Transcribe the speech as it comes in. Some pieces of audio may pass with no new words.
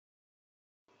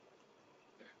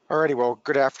Alrighty, well,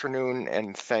 good afternoon,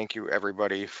 and thank you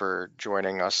everybody for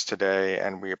joining us today,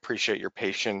 and we appreciate your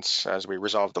patience as we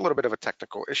resolved a little bit of a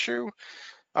technical issue.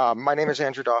 My name is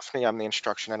Andrew Doffney. I'm the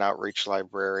Instruction and Outreach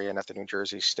Librarian at the New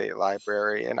Jersey State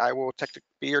Library, and I will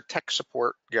be your tech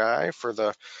support guy for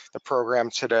the program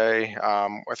today.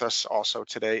 With us also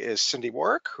today is Cindy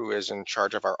Warwick, who is in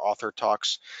charge of our author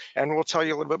talks, and we'll tell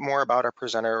you a little bit more about our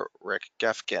presenter, Rick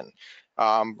Gefkin.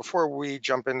 Before we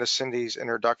jump into Cindy's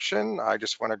introduction, I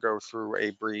just want to go through a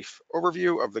brief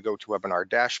overview of the GoToWebinar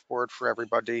dashboard for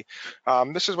everybody.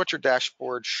 This is what your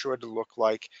dashboard should look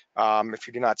like. If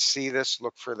you do not see this,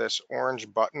 look for this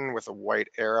orange button with a white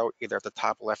arrow either at the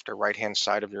top left or right hand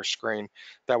side of your screen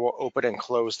that will open and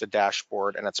close the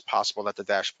dashboard, and it's possible that the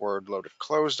dashboard loaded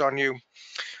closed on you.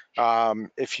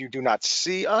 If you do not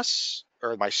see us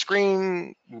or my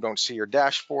screen, you don't see your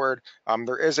dashboard,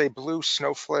 there is a blue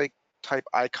snowflake type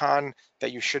icon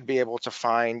that you should be able to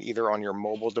find either on your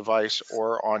mobile device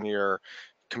or on your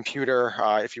computer.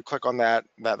 If you click on that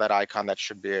icon, that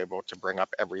should be able to bring up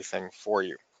everything for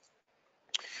you.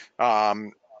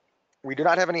 We do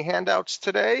not have any handouts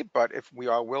today, but if we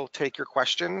will take your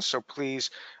questions, so please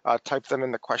type them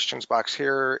in the questions box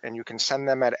here, and you can send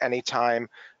them at any time.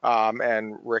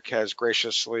 And Rick has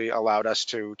graciously allowed us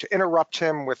to interrupt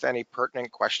him with any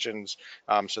pertinent questions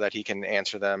so that he can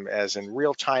answer them as in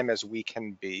real time as we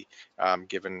can be,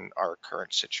 given our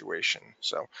current situation.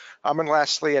 So, and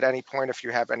lastly, at any point, if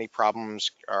you have any problems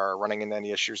or running into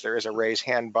any issues, there is a raise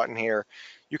hand button here.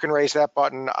 You can raise that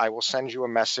button. I will send you a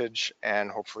message,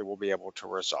 and hopefully we'll be able to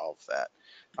resolve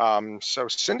that. So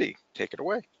Cindy, take it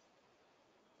away.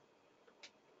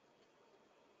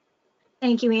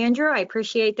 Thank you, Andrew. I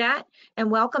appreciate that. And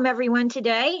welcome everyone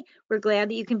today. We're glad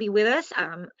that you can be with us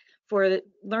for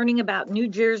learning about New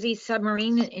Jersey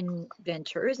Submarine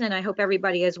Inventors, and I hope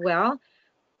everybody is well.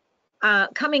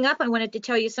 Coming up, I wanted to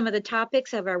tell you some of the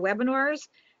topics of our webinars.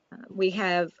 We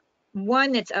have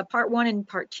one that's a part 1 and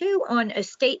part 2 on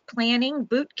estate planning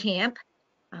boot camp.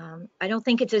 I don't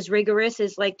think it's as rigorous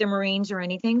as like the Marines or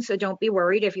anything, so don't be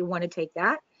worried if you want to take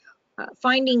that.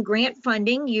 Finding grant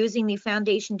funding using the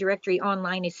Foundation Directory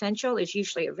Online Essential is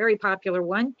usually a very popular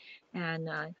one, and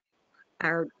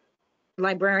our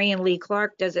librarian Lee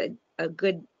Clark does a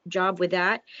good job with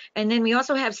that. And then we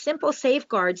also have simple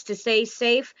safeguards to stay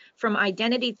safe from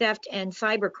identity theft and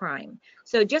cybercrime.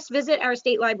 So just visit our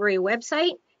state library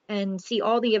website and see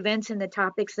all the events and the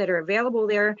topics that are available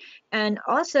there. And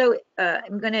also,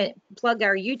 I'm going to plug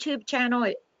our YouTube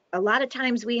channel. A lot of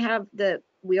times we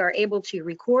are able to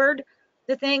record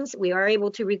the things. We are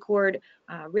able to record.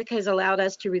 Rick has allowed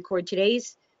us to record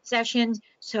today's session.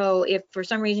 So if for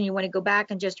some reason you want to go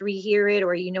back and just rehear it,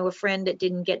 or you know a friend that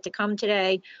didn't get to come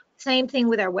today, same thing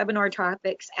with our webinar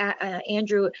topics.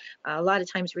 Andrew, a lot of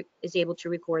times is able to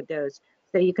record those.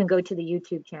 So you can go to the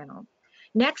YouTube channel.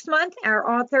 Next month, our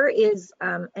author is,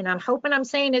 and I'm hoping I'm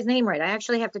saying his name right. I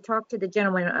actually have to talk to the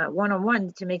gentleman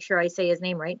one-on-one to make sure I say his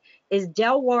name right, is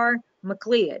Delwar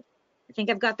McLeod. I think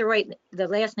I've got the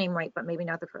last name right, but maybe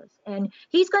not the first. And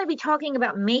he's going to be talking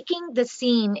about making the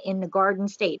scene in the Garden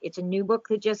State. It's a new book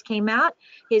that just came out.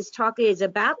 His talk is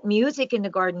about music in the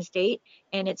Garden State,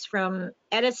 and it's from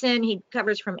Edison. He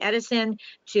covers from Edison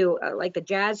to like the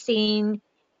jazz scene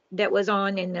that was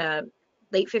on in the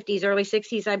late 50s, early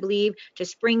 60s, I believe, to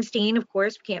Springsteen, of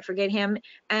course, we can't forget him,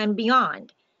 and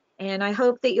beyond. And I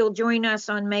hope that you'll join us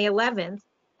on May 11th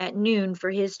at noon for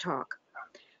his talk.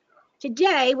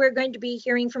 Today, we're going to be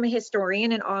hearing from a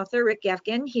historian and author, Rick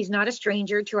Gefkin. He's not a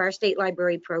stranger to our state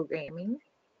library programming.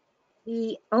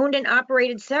 He owned and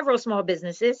operated several small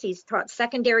businesses. He's taught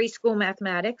secondary school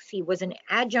mathematics. He was an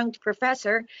adjunct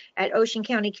professor at Ocean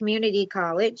County Community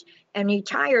College and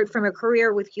retired from a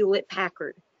career with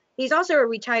Hewlett-Packard. He's also a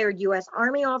retired U.S.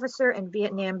 Army officer and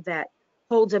Vietnam vet,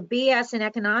 holds a BS in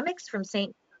economics from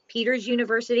St. Peter's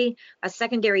University, a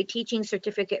secondary teaching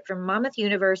certificate from Monmouth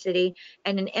University,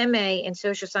 and an MA in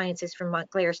social sciences from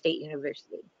Montclair State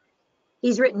University.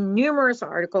 He's written numerous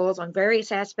articles on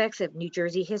various aspects of New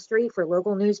Jersey history for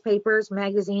local newspapers,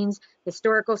 magazines,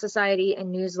 historical society,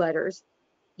 and newsletters.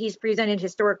 He's presented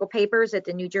historical papers at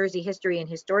the New Jersey History and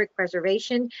Historic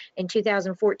Preservation in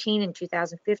 2014 and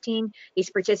 2015. He's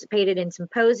participated in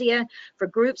symposia for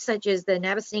groups such as the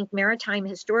Navesink Maritime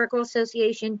Historical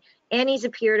Association, and he's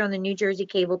appeared on the New Jersey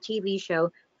cable TV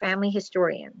show Family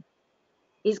Historian.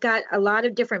 He's got a lot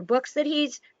of different books that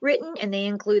he's written, and they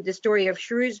include The Story of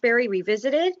Shrewsbury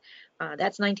Revisited.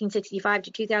 That's 1965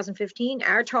 to 2015.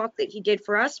 Our talk that he did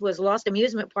for us was Lost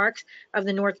Amusement Parks of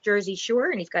the North Jersey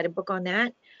Shore, and he's got a book on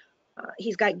that.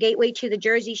 He's got Gateway to the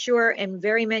Jersey Shore and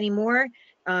very many more.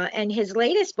 And his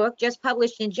latest book, just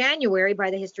published in January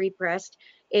by the History Press,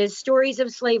 is Stories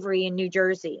of Slavery in New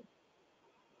Jersey.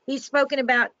 He's spoken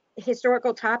about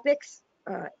historical topics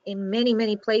in many,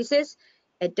 many places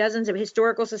at dozens of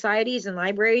historical societies and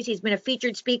libraries. He's been a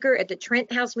featured speaker at the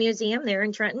Trent House Museum there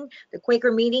in Trenton, the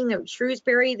Quaker Meeting of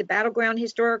Shrewsbury, the Battleground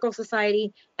Historical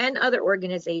Society, and other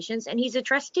organizations. And he's a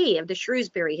trustee of the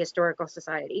Shrewsbury Historical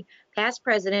Society, past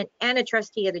president, and a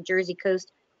trustee of the Jersey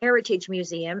Coast Heritage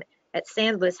Museum at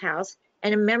Sandless House,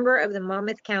 and a member of the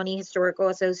Monmouth County Historical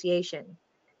Association.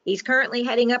 He's currently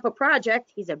heading up a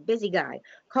project, he's a busy guy,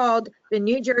 called the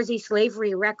New Jersey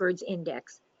Slavery Records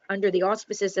Index, under the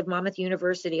auspices of Monmouth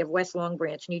University of West Long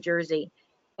Branch, New Jersey.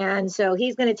 And so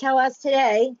he's going to tell us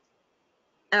today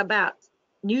about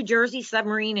New Jersey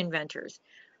submarine inventors.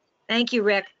 Thank you,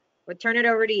 Rick. We'll turn it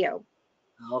over to you.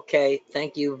 Okay,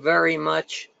 thank you very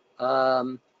much,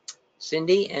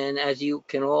 Cindy. And as you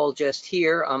can all just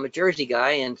hear, I'm a Jersey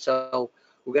guy, and so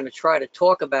we're going to try to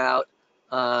talk about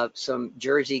some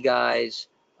Jersey guys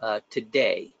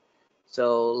today.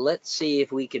 So let's see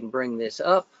if we can bring this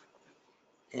up.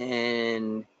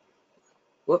 And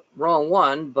whoop, wrong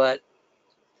one, but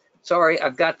sorry,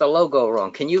 I've got the logo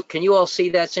wrong. Can you all see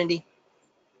that, Cindy?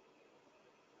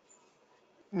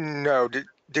 No,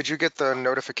 did you get the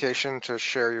notification to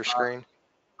share your screen?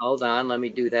 Hold on, let me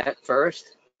do that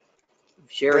first.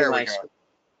 Sharing There we my go. screen.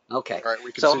 Okay. All right,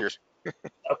 we can see So yours.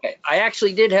 okay, I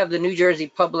actually did have the New Jersey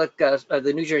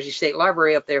the New Jersey State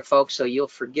Library up there, folks, so you'll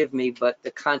forgive me, but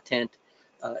the content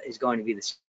is going to be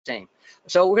the same.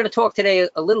 So we're going to talk today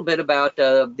a little bit about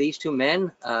these two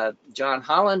men, John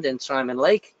Holland and Simon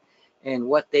Lake, and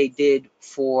what they did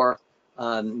for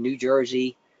New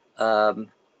Jersey,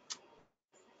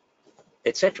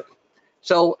 etc.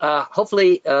 So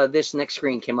hopefully this next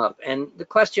screen came up. And the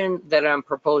question that I'm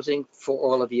proposing for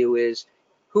all of you is,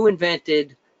 who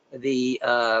invented the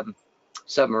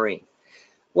submarine?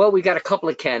 Well, we got a couple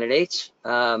of candidates.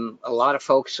 A lot of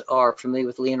folks are familiar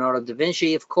with Leonardo da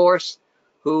Vinci, of course,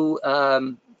 who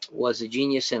was a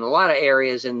genius in a lot of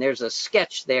areas. And there's a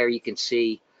sketch there you can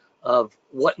see of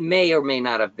what may or may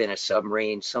not have been a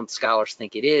submarine. Some scholars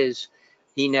think it is.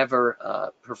 He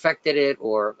never perfected it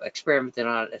or experimented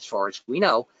on it as far as we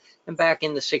know. And back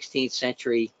in the 16th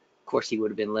century, of course, he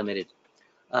would have been limited.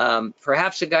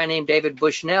 Perhaps a guy named David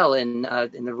Bushnell in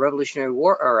the Revolutionary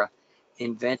War era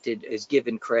is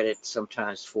given credit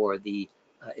sometimes for the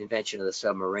invention of the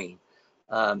submarine.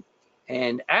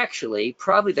 And actually,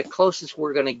 probably the closest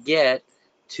we're going to get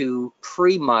to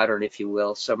pre-modern, if you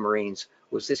will, submarines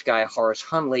was this guy, Horace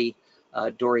Hunley,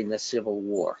 during the Civil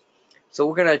War. So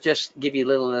we're going to just give you a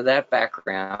little of that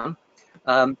background.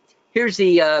 Here's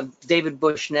the David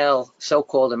Bushnell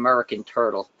so-called American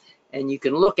turtle. And you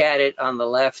can look at it on the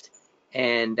left,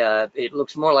 and it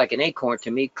looks more like an acorn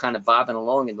to me, kind of bobbing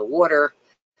along in the water,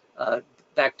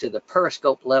 back to the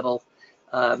periscope level.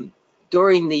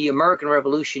 During the American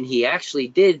Revolution, he actually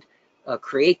did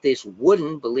create this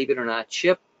wooden, believe it or not,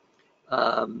 ship,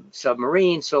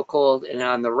 submarine, so-called. And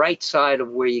on the right side of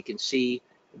where you can see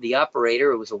the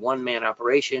operator, it was a one-man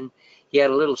operation. He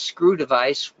had a little screw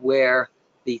device where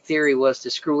the theory was to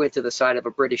screw into the side of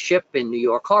a British ship in New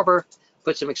York Harbor,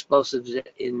 put some explosives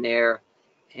in there,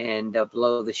 and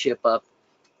blow the ship up.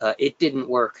 It didn't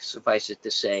work, suffice it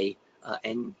to say,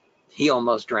 and he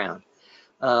almost drowned.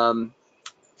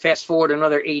 Fast forward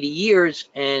another 80 years,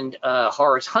 and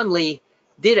Horace Hunley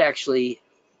did actually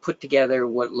put together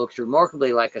what looked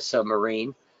remarkably like a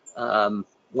submarine,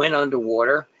 went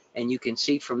underwater, and you can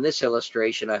see from this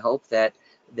illustration, I hope, that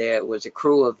there was a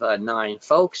crew of 9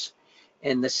 folks.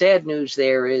 And the sad news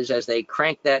there is, as they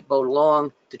cranked that boat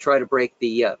along to try to break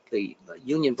the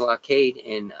Union blockade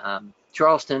in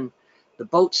Charleston, the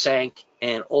boat sank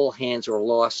and all hands were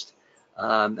lost.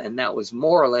 And that was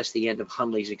more or less the end of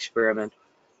Hunley's experiment.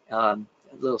 A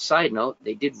little side note,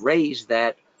 they did raise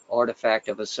that artifact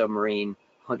of a submarine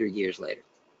 100 years later.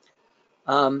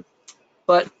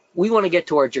 But we want to get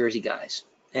to our Jersey guys.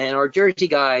 And our Jersey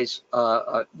guys,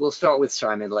 we'll start with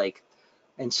Simon Lake.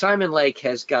 And Simon Lake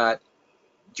has got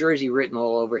Jersey written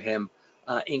all over him,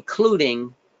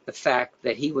 including the fact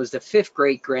that he was the 5th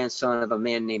great-grandson of a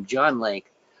man named John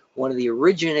Lake, one of the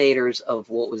originators of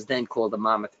what was then called the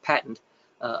Monmouth Patent,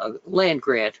 a land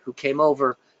grant, who came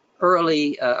over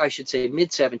early, I should say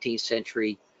mid-17th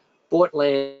century, bought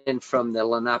land from the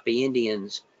Lenape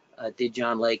Indians, did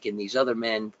John Lake and these other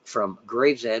men from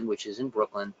Gravesend, which is in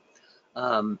Brooklyn,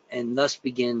 and thus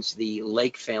begins the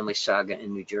Lake family saga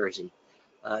in New Jersey.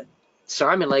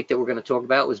 Simon Lake, that we're going to talk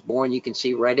about, was born, you can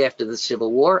see, right after the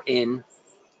Civil War in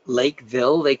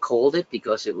Lakeville, they called it,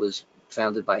 because it was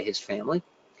founded by his family.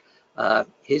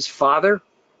 His father,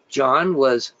 John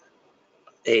was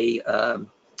a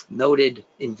noted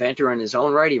inventor in his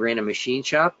own right. He ran a machine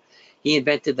shop. He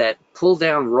invented that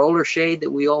pull-down roller shade that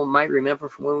we all might remember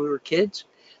from when we were kids.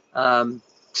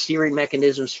 Steering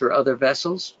mechanisms for other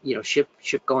vessels,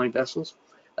 ship-going vessels,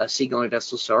 sea-going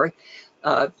vessels, sorry.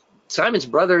 Simon's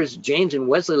brothers, James and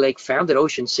Wesley Lake, founded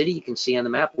Ocean City. You can see on the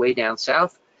map way down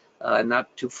south,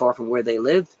 not too far from where they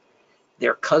lived.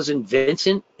 Their cousin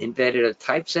Vincent invented a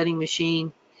typesetting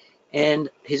machine, and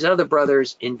his other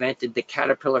brothers invented the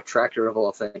Caterpillar tractor of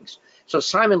all things. So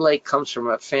Simon Lake comes from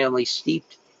a family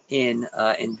steeped in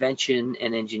invention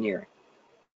and engineering.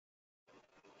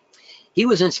 He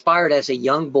was inspired as a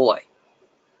young boy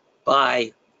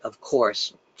by, of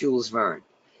course, Jules Verne.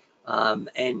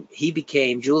 And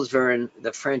Jules Verne,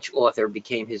 the French author,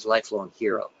 became his lifelong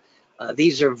hero.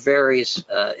 These are various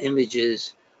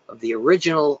images of the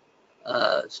original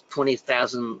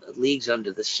 20,000 Leagues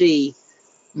Under the Sea,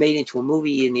 made into a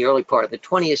movie in the early part of the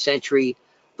 20th century.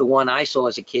 The one I saw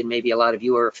as a kid, maybe a lot of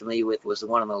you are familiar with, was the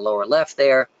one on the lower left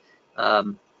there,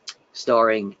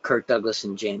 starring Kirk Douglas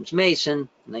and James Mason,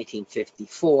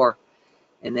 1954.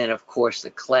 And then, of course, the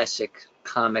classic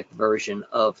comic version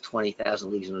of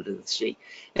 20,000 Leagues Under the Sea.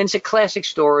 And it's a classic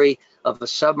story of a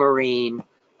submarine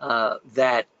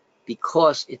that,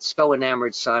 because it so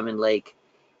enamored Simon Lake,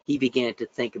 he began to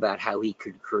think about how he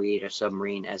could create a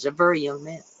submarine as a very young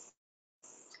man.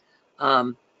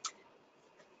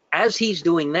 As he's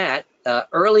doing that,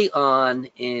 early on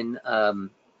in,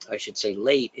 I should say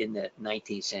late in the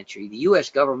 19th century, the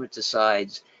US government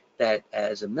decides that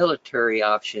as a military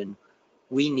option,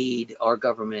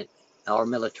 our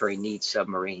military needs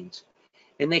submarines.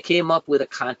 And they came up with a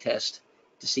contest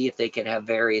to see if they could have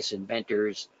various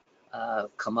inventors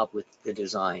come up with the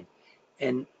design.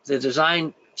 And the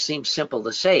design seems simple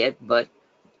to say it, but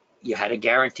you had to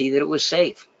guarantee that it was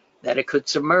safe, that it could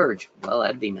submerge. Well,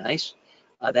 that'd be nice.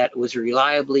 That was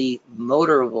reliably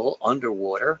motorable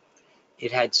underwater.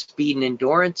 It had speed and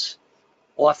endurance,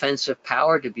 offensive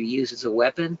power to be used as a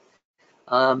weapon.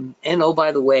 And oh,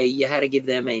 by the way, you had to give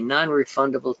them a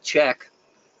non-refundable check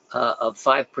of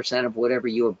 5% of whatever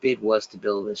your bid was to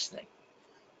build this thing.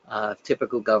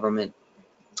 Typical government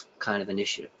kind of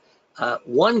initiative.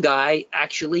 One guy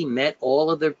actually met all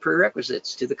of the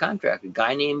prerequisites to the contract. A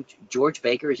guy named George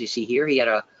Baker, as you see here, he had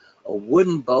a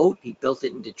wooden boat. He built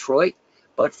it in Detroit,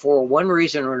 but for one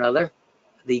reason or another,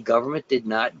 the government did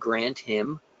not grant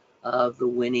him the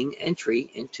winning entry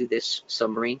into this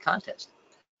submarine contest.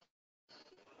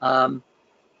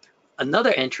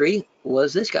 Another entry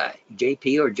was this guy,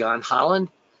 JP, or John Holland,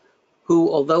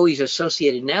 who, although he's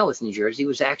associated now with New Jersey,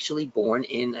 was actually born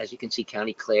in, as you can see,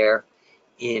 County Clare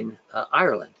in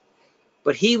Ireland.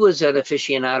 But he was an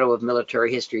aficionado of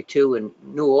military history too, and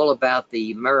knew all about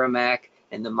the Merrimack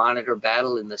and the Monitor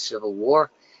battle in the Civil War.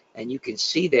 And you can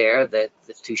see there that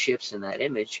the two ships in that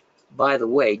image, by the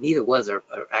way, neither was an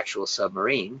actual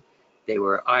submarine. They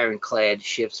were ironclad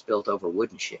ships built over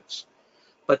wooden ships.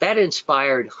 But that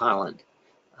inspired Holland.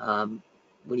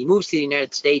 When he moves to the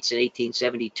United States in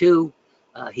 1872,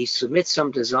 he submits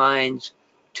some designs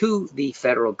to the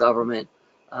federal government,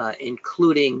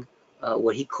 including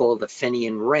what he called the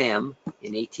Fenian Ram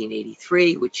in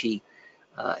 1883, which he,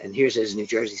 and here's his New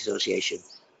Jersey Association,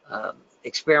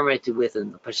 experimented with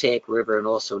in the Passaic River and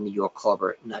also New York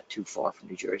Harbor, not too far from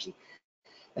New Jersey.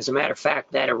 As a matter of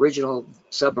fact, that original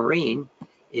submarine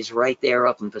is right there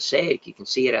up in Passaic. You can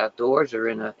see it outdoors or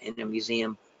in a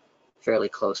museum fairly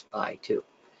close by too.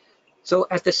 So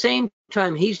at the same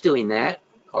time he's doing that,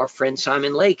 our friend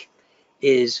Simon Lake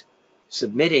is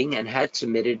submitting and had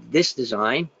submitted this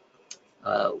design,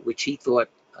 which he thought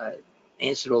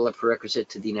answered all the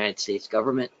prerequisites to the United States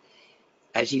government.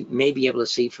 As you may be able to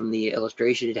see from the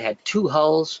illustration, it had two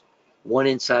hulls, one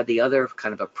inside the other,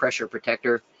 kind of a pressure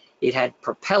protector. It had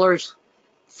propellers,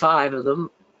 5 of them,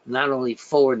 not only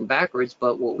forward and backwards,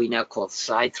 but what we now call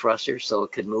side thrusters, so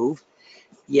it could move.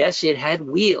 Yes, it had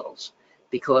wheels,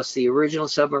 because the original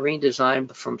submarine design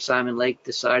from Simon Lake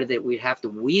decided that we'd have to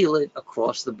wheel it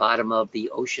across the bottom of the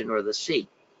ocean or the sea.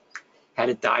 Had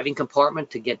a diving compartment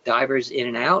to get divers in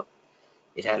and out.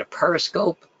 It had a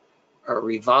periscope, a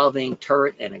revolving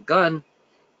turret, and a gun,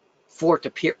 4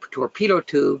 torpedo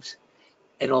tubes.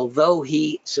 And although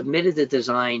he submitted the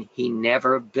design, he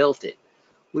never built it,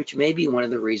 which may be one of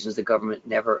the reasons the government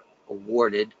never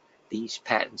awarded these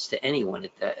patents to anyone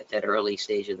at that early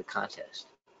stage of the contest.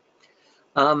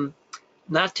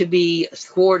 Not to be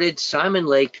thwarted, Simon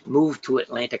Lake moved to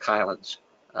Atlantic Highlands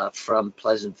from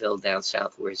Pleasantville down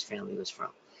south where his family was from.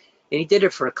 And he did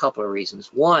it for a couple of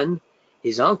reasons. One,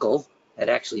 his uncle had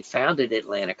actually founded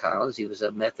Atlantic Highlands. He was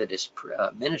a Methodist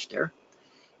minister.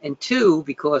 And two,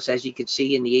 because as you can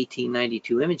see in the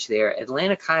 1892 image there,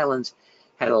 Atlantic Highlands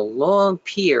had a long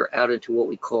pier out into what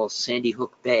we call Sandy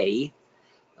Hook Bay,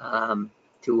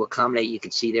 to accommodate, you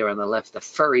can see there on the left, the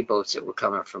ferry boats that were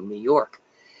coming from New York.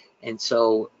 And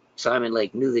so Simon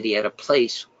Lake knew that he had a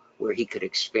place where he could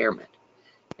experiment.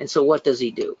 And so what does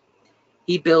he do?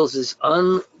 He builds this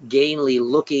ungainly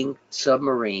looking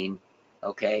submarine,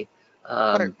 okay,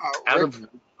 Hi, out Rick,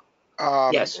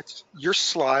 of, yes, your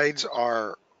slides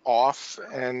are off,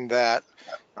 and that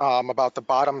about the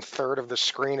bottom third of the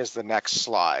screen is the next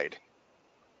slide.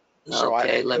 So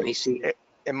okay, let me see.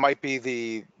 it might be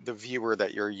the viewer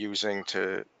that you're using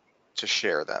to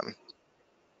share them.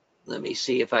 Let me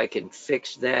see if I can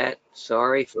fix that.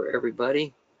 Sorry for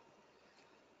everybody.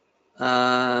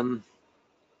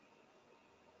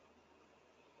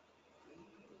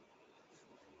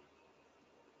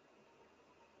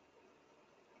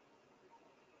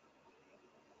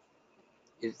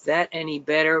 Is that any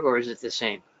better or is it the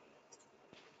same?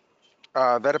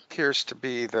 That appears to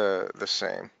be the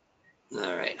same.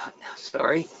 All right,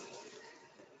 sorry.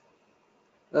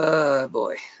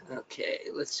 Boy. Okay,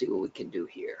 let's see what we can do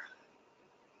here.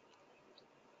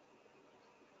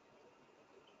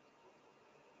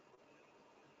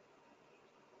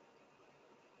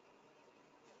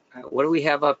 All right, what do we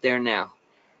have up there now?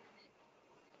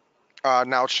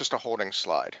 Now it's just a holding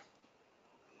slide.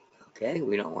 Okay,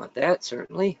 we don't want that,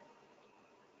 certainly.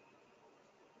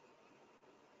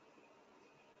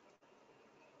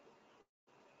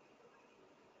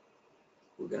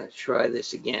 We're going to try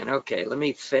this again. Okay, let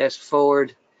me fast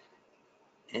forward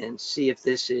and see if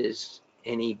this is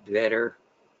any better.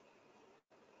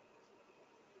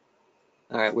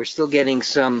 All right, we're still getting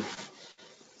some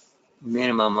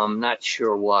minimum. I'm not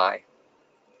sure why.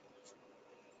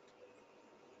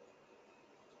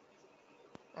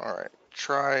 All right,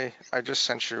 try. I just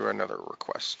sent you another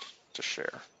request to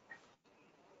share.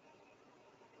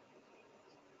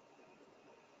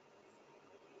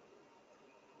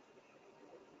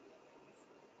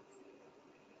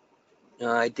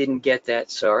 I didn't get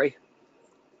that, sorry.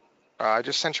 I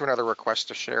just sent you another request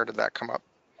to share. Did that come up?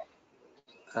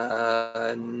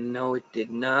 No, it did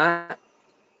not.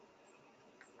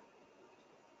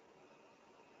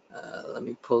 Let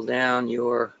me pull down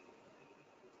your,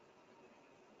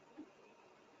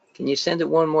 can you send it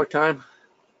one more time?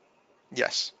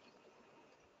 Yes.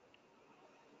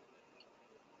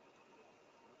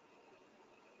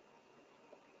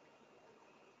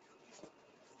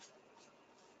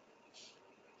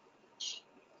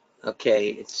 Okay,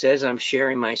 it says I'm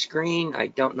sharing my screen. I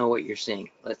don't know what you're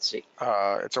seeing. Let's see.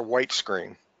 It's a white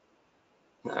screen.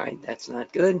 All right, that's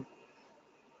not good.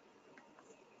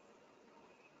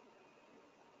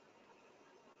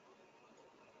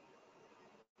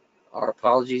 Our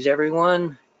apologies,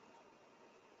 everyone.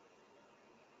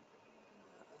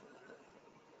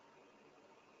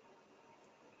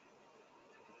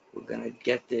 We're going to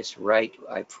get this right,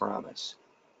 I promise.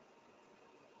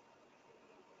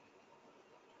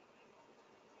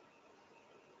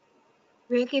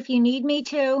 Rick, if you need me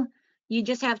to, you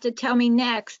just have to tell me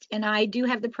next, and I do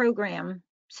have the program.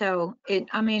 So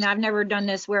I mean, I've never done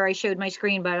this where I showed my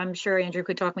screen, but I'm sure Andrew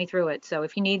could talk me through it. So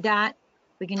if you need that,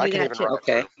 we can I do can that even too. run it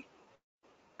Okay. through.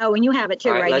 Oh, and you have it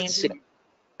All too, right, right, let's see. Andrew?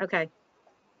 Okay.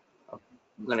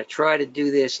 I'm going to try to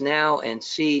do this now and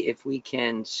see if we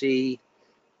can see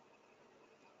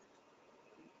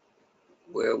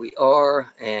where we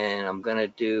are. And I'm going to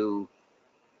do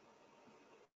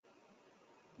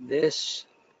this.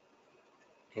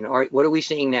 And all right, what are we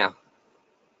seeing now?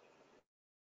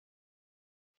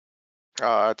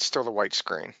 It's still the white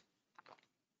screen.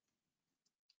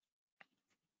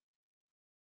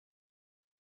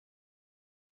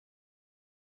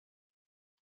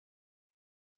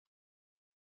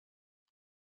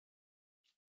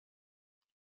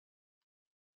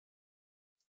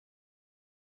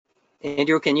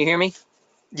 Andrew, can you hear me?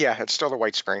 Yeah, it's still the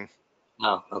white screen.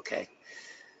 Oh, okay.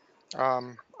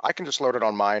 I can just load it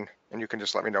on mine, and you can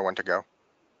just let me know when to go.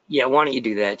 Yeah, why don't you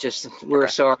do that? We're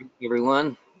Okay. sorry,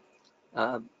 everyone.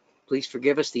 Please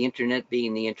forgive us, the internet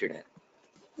being the internet.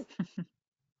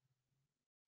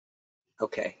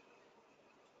 Okay.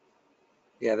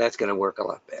 Yeah, that's going to work a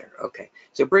lot better. Okay.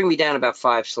 So bring me down about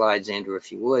 5 slides, Andrew,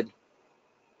 if you would.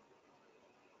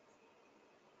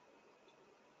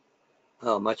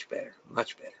 Oh, much better,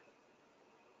 much better.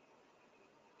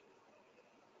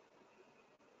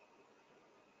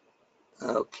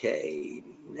 Okay,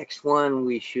 next one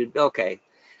we should, okay.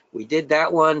 We did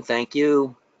that one, thank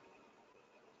you.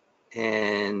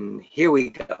 And here we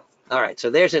go. All right, so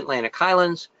there's Atlantic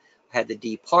Highlands, had the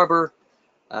deep harbor.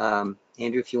 Andrew,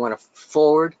 if you want to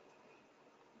forward.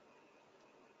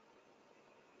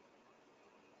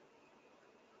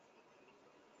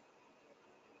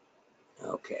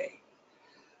 Okay.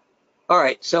 All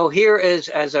right, so here is,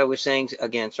 as I was saying,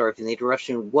 again, sorry for the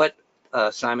interruption, what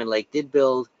Simon Lake did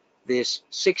build, this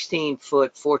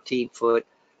 16-foot, 14-foot,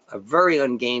 a very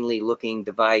ungainly looking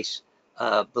device.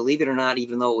 Believe it or not,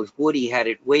 even though it was wood, he had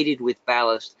it weighted with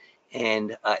ballast,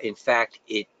 and in fact,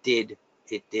 it did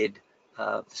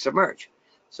submerge.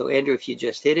 So Andrew, if you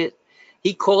just hit it,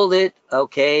 he called it,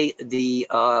 okay, the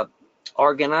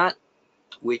Argonaut,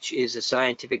 which is a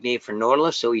scientific name for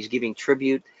Nautilus. So he's giving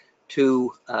tribute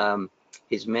to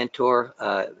his mentor,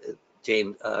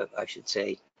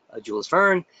 Jules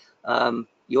Verne.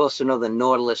 You also know the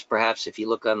Nautilus, perhaps, if you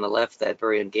look on the left, that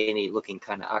very ungainly looking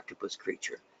kind of octopus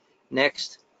creature.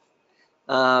 Next.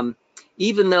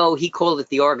 Even though he called it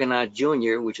the Argonaut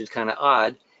Junior, which is kind of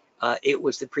odd, it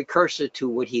was the precursor to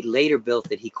what he later built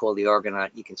that he called the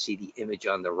Argonaut. You can see the image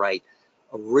on the right,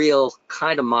 a real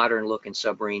kind of modern looking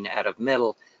submarine out of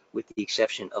metal with the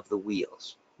exception of the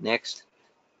wheels. Next.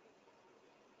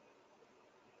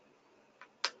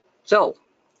 So,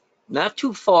 not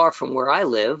too far from where I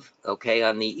live, okay,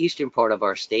 on the eastern part of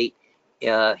our state,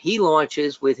 he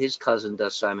launches with his cousin,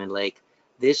 does Simon Lake,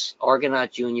 this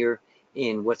Argonaut Junior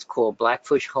in what's called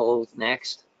Blackfish Hole.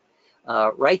 Next.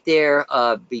 Right there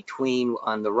between,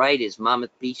 on the right is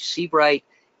Monmouth Beach, Seabright,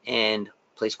 and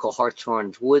a place called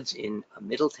Hartshorn Woods in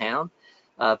Middletown,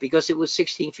 because it was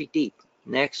 16 feet deep.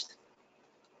 Next.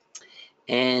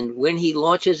 And when he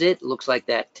launches it, looks like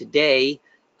that today,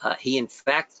 he in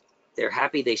fact, they're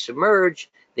happy they submerge.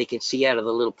 They can see out of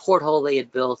the little porthole they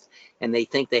had built, and they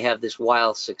think they have this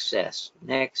wild success.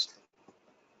 Next.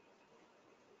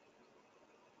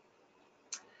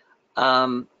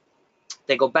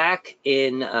 They go back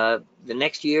in the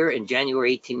next year, in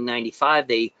January 1895,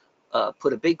 they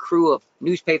put a big crew of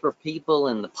newspaper people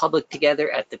and the public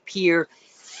together at the pier,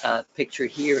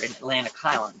 pictured here in Atlantic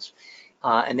Highlands.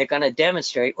 And they're going to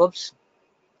demonstrate, oops,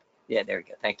 yeah, there we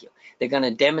go, thank you. They're going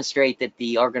to demonstrate that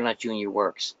the Argonaut Junior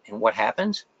works. And what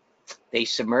happens? They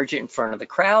submerge it in front of the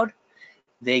crowd.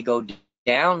 They go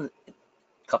down.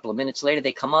 A couple of minutes later,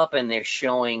 they come up and they're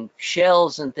showing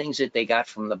shells and things that they got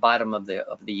from the bottom of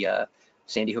the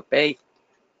Sandy Hook Bay.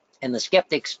 And the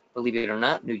skeptics, believe it or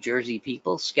not, New Jersey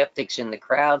people, skeptics in the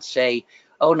crowd say,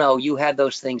 oh no, you had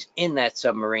those things in that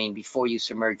submarine before you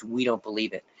submerged. We don't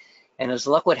believe it. And as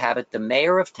luck would have it, the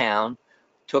mayor of town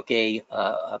took a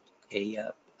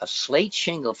slate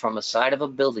shingle from the side of a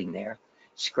building there,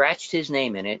 scratched his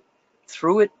name in it,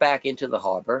 threw it back into the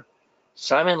harbor.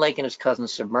 Simon Lake and his cousin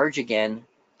submerge again.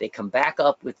 They come back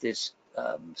up with this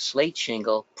slate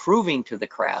shingle, proving to the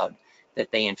crowd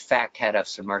that they in fact had a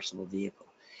submersible vehicle.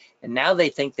 And now they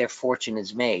think their fortune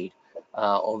is made,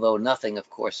 although nothing, of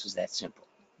course, is that simple.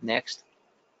 Next.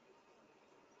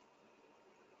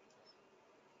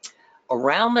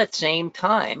 Around that same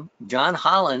time, John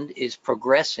Holland is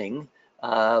progressing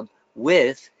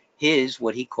with his,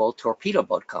 what he called, torpedo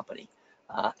boat company,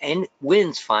 and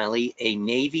wins finally a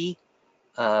Navy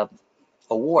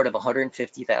award of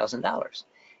 $150,000.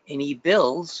 And he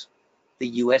builds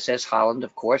the USS Holland,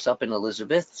 of course, up in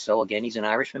Elizabeth. So again, he's an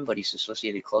Irishman, but he's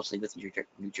associated closely with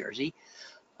New Jersey.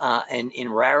 And in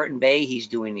Raritan Bay, he's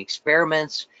doing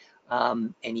experiments.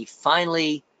 And he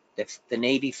finally, the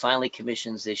Navy finally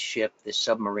commissions this ship, this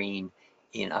submarine,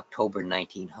 in October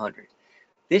 1900.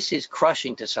 This is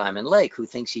crushing to Simon Lake, who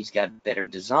thinks he's got better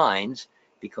designs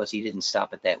because he didn't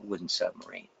stop at that wooden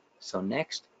submarine. So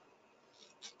next.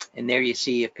 And there you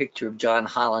see a picture of John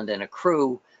Holland and a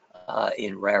crew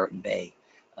in Raritan Bay.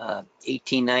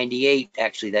 1898,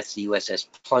 actually, that's the USS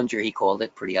Plunger, he called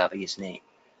it, pretty obvious name.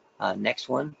 Next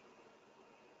one.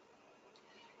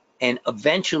 And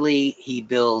eventually he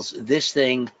builds this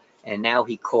thing, and now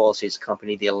he calls his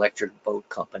company the Electric Boat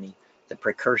Company, the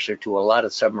precursor to a lot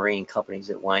of submarine companies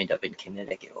that wind up in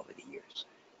Connecticut over the years.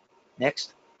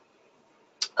 Next.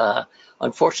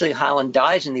 Unfortunately, Holland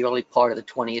dies in the early part of the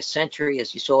 20th century.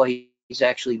 As you saw, he's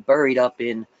actually buried up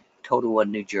in Totowa,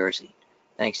 New Jersey.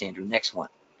 Thanks, Andrew. Next one.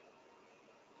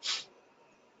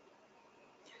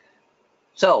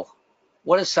 So,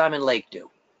 what does Simon Lake do?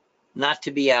 Not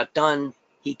to be outdone,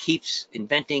 he keeps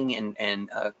inventing and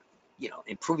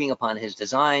improving upon his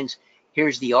designs.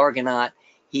 Here's the Argonaut.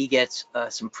 He gets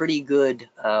some pretty good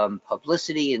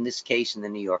publicity, in this case in the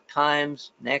New York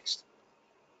Times. Next.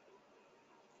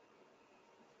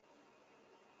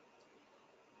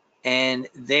 And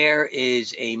there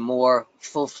is a more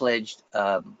full-fledged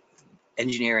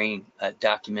engineering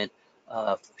document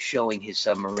showing his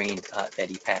submarine that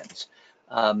he patents.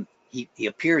 He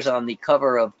appears on the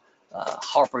cover of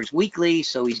Harper's Weekly,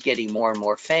 so he's getting more and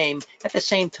more fame. At the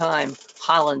same time,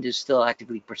 Holland is still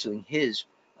actively pursuing his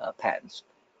patents.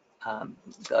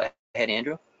 Go ahead,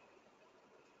 Andrew.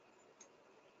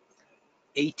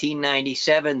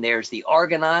 1897, there's the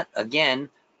Argonaut. Again,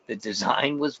 the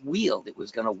design was wheeled. It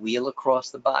was going to wheel across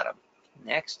the bottom.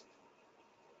 Next.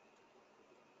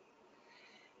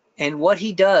 And what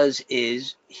he does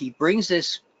is he brings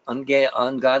this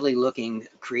ungodly looking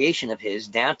creation of his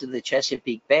down to the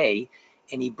Chesapeake Bay,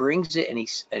 and he brings it and he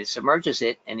submerges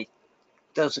it, and he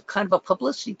does a kind of a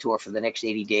publicity tour for the next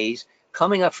 80 days,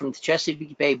 coming up from the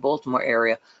Chesapeake Bay, Baltimore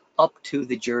area up to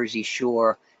the Jersey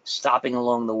shore, stopping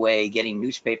along the way, getting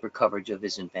newspaper coverage of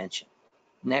his invention.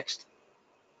 Next.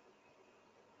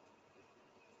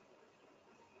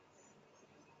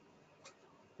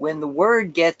 When the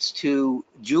word gets to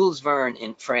Jules Verne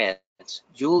in France,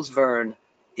 Jules Verne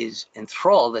is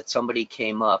enthralled that somebody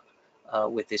came up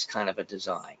with this kind of a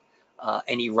design.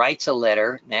 And he writes a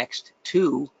letter next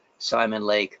to Simon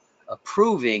Lake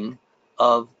approving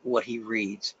of what he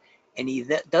reads. And he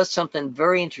does something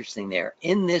very interesting there.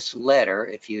 In this letter,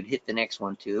 if you'd hit the next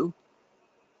one too,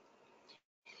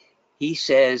 he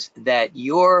says that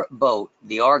your boat,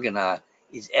 the Argonaut,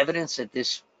 is evidence that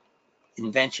this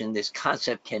invention, this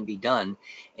concept can be done.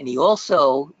 And he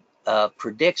also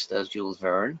predicts, does Jules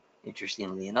Verne,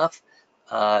 interestingly enough,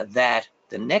 that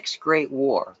the next Great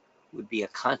War would be a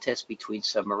contest between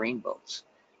submarine boats.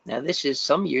 Now, this is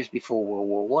some years before World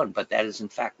War I, but that is in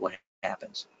fact what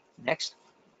happens. Next.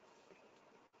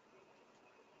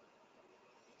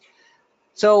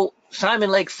 So Simon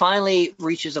Lake finally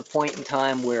reaches a point in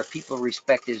time where people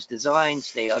respect his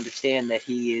designs. They understand that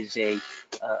he is an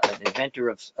inventor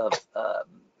of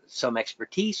some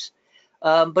expertise,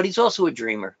 but he's also a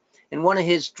dreamer. And one of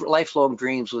his lifelong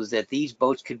dreams was that these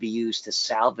boats could be used to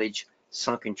salvage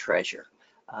sunken treasure.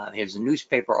 Here's a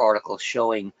newspaper article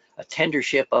showing a tender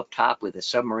ship up top with a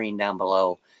submarine down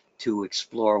below to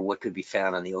explore what could be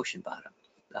found on the ocean bottom.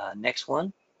 Next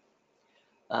one.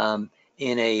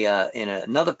 In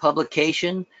another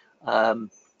publication,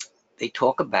 they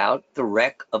talk about the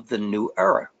wreck of the New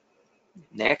Era.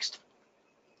 Next.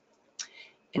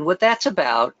 And what that's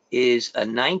about is a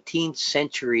 19th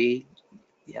century,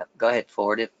 yeah, go ahead,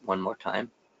 forward it one more time.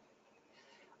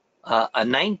 A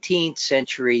 19th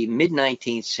century,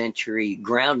 mid-19th century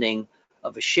grounding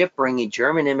of a ship bringing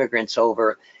German immigrants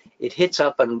over. It hits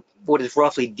up on what is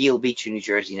roughly Deal Beach in New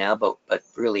Jersey now, but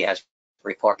really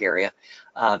Asbury Park area.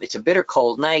 It's a bitter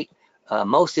cold night.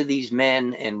 Most of these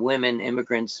men and women,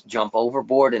 immigrants, jump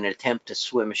overboard in an attempt to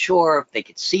swim ashore. They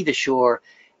could see the shore.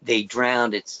 They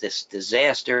drowned. It's this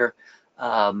disaster.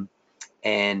 And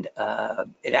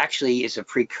it actually is a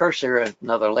precursor,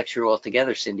 another lecture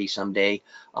altogether, Cindy, someday,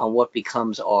 on what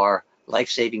becomes our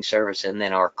life-saving service and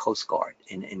then our Coast Guard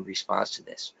in response to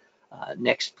this.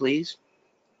 Next, please.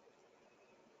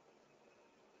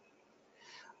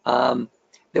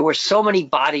 There were so many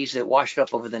bodies that washed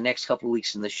up over the next couple of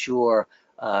weeks in the shore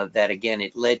that, again,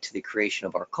 it led to the creation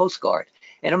of our Coast Guard.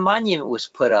 And a monument was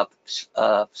put up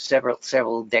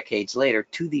several decades later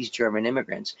to these German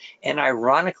immigrants. And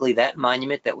ironically, that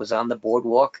monument that was on the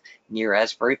boardwalk near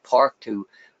Asbury Park to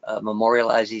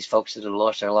memorialize these folks that had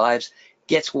lost their lives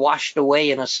gets washed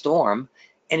away in a storm,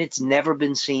 and it's never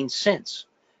been seen since.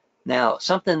 Now,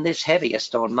 something this heavy, a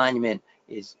stone monument,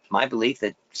 is my belief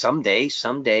that someday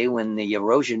when the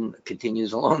erosion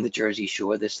continues along the Jersey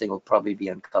shore, this thing will probably be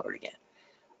uncovered again.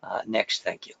 Next,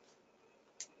 thank you.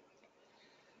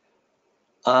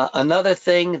 Another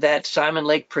thing that Simon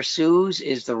Lake pursues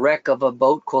is the wreck of a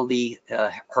boat called the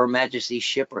Her Majesty's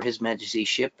ship, or His Majesty's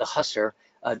ship, the Hussar,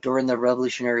 during the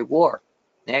Revolutionary War.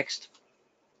 Next.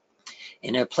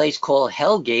 In a place called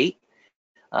Hellgate,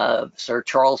 Sir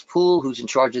Charles Poole, who's in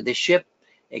charge of this ship,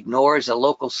 ignores a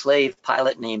local slave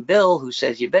pilot named Bill, who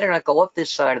says, you better not go up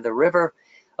this side of the river.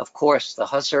 Of course, the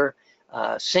Hussar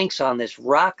sinks on this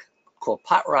rock called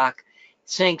Pot Rock,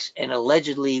 sinks, and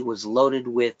allegedly was loaded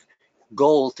with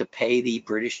gold to pay the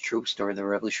British troops during the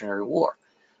Revolutionary War.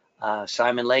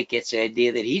 Simon Lake gets the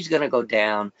idea that he's going to go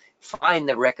down, find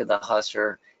the wreck of the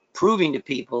Hussar, proving to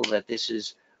people that this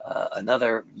is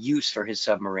another use for his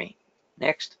submarine.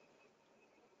 Next.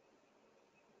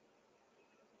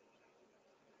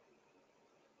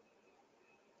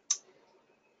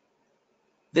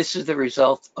 This is the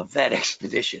result of that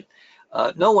expedition.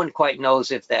 No one quite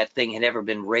knows if that thing had ever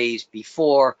been raised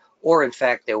before, or in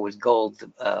fact there was gold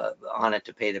on it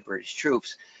to pay the British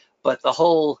troops. But the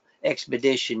whole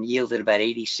expedition yielded about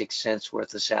 86 cents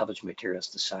worth of salvage materials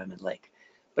to Simon Lake.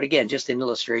 But again, just an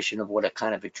illustration of what a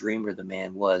kind of a dreamer the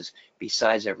man was,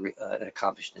 besides an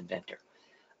accomplished inventor.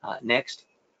 Next.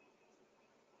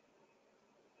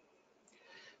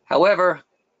 However,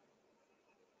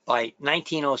 by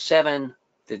 1907,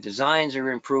 the designs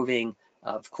are improving.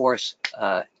 Of course,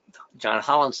 John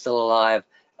Holland's still alive.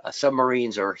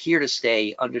 Submarines are here to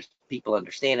stay. People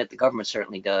understand it. The government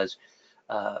certainly does.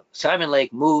 Simon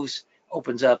Lake moves,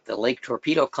 opens up the Lake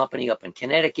Torpedo Company up in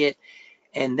Connecticut,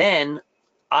 and then,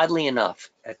 oddly enough,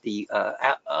 at the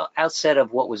outset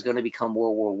of what was going to become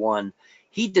World War I,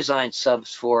 he designed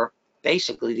subs for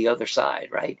basically the other side,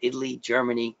 right? Italy,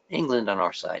 Germany, England on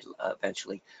our side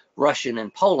eventually, Russian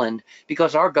and Poland,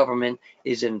 because our government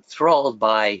is enthralled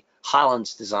by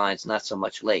Holland's designs, not so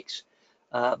much Lake's.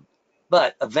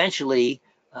 But eventually,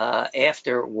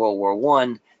 after World War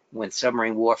I, when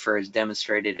submarine warfare is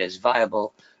demonstrated as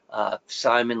viable,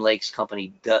 Simon Lake's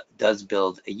company does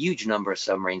build a huge number of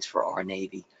submarines for our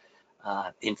Navy.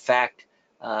 In fact,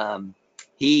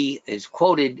 he is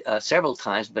quoted several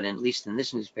times, but at least in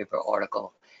this newspaper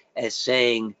article, as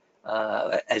saying,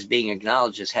 as being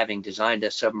acknowledged as having designed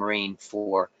a submarine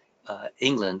for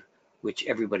England, which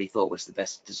everybody thought was the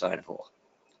best design of all.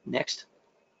 Next.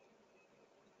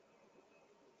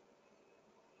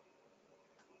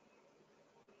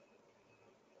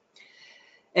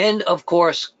 And of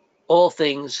course, all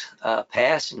things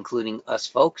pass, including us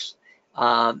folks.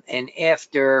 And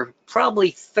after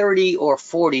probably 30 or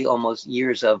 40 almost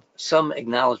years of some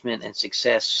acknowledgement and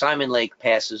success, Simon Lake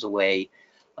passes away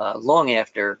long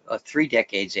after, 3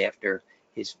 decades after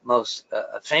his most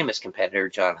famous competitor,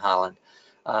 John Holland,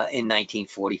 in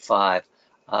 1945.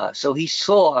 So he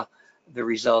saw the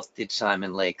result, did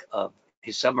Simon Lake, of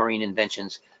his submarine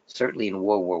inventions, certainly in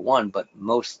World War I, but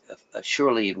most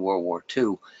surely in World War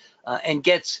II, and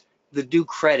gets the due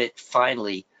credit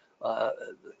finally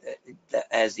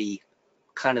as the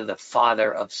kind of the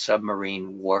father of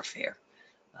submarine warfare.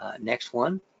 Next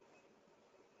one.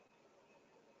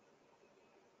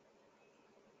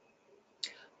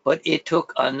 But it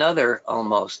took another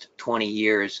almost 20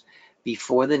 years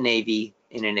before the Navy,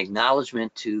 in an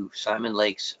acknowledgement to Simon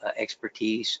Lake's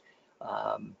expertise,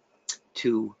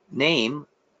 to name,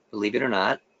 believe it or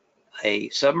not, a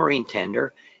submarine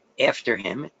tender after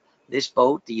him. This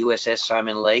boat, the USS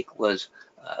Simon Lake, was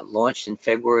launched in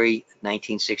February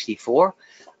 1964,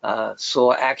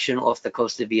 saw action off the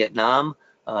coast of Vietnam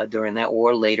during that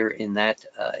war, later in the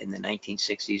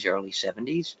 1960s, early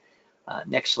 70s.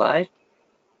 Next slide.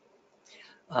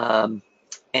 And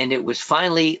it was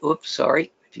finally, oops,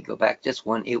 sorry, if you go back just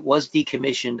one, it was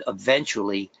decommissioned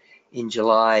eventually in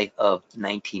July of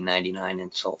 1999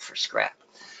 and sold for scrap.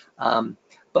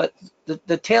 But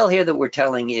the tale here that we're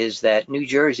telling is that New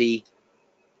Jersey,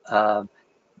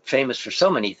 famous for so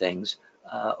many things,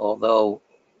 although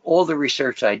all the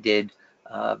research I did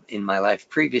in my life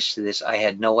previous to this, I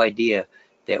had no idea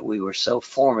that we were so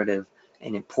formative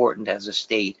and important as a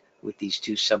state with these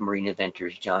two submarine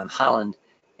inventors, John Holland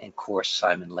and, of course,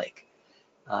 Simon Lake.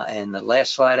 And the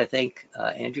last slide, I think,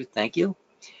 Andrew, thank you,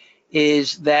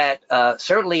 is that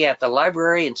certainly at the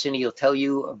library, and Cindy will tell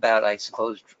you about, I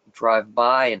suppose, drive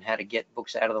by and how to get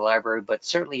books out of the library, but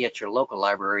certainly at your local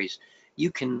libraries,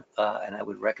 you can, and I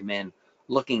would recommend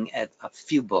looking at a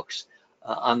few books.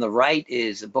 On the right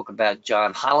is a book about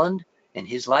John Holland and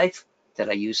his life that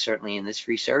I use certainly in this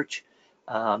research.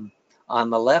 On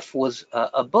the left was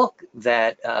a book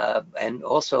that, and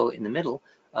also in the middle,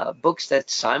 books that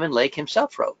Simon Lake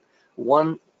himself wrote.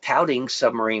 One touting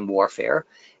submarine warfare,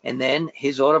 and then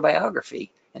his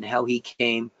autobiography and how he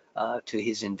came to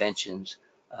his inventions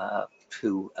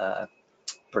to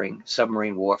bring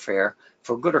submarine warfare,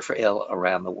 for good or for ill,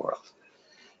 around the world.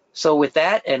 So with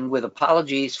that, and with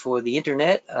apologies for the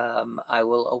internet, I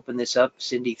will open this up,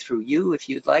 Cindy, through you, if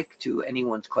you'd like, to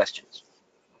anyone's questions.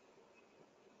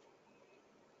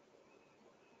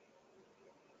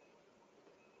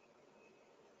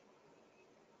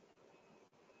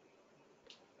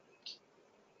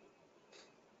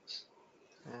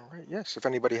 All right, yes, if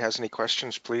anybody has any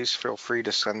questions, please feel free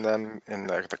to send them in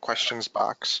the questions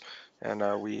box,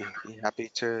 and we'd be happy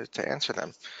to answer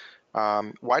them.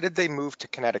 Why did they move to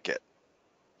Connecticut?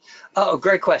 Oh,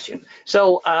 great question.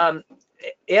 So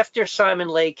after Simon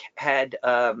Lake had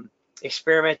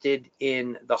experimented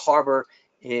in the harbor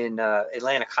in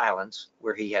Atlantic Highlands,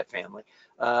 where he had family,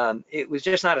 it was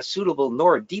just not a suitable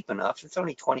nor deep enough. It's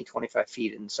only 20, 25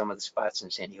 feet in some of the spots in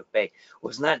Sandy Hook Bay. It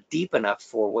was not deep enough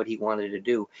for what he wanted to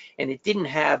do. And it didn't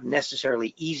have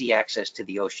necessarily easy access to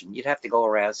the ocean. You'd have to go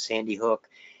around Sandy Hook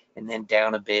and then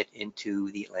down a bit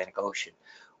into the Atlantic Ocean.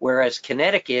 Whereas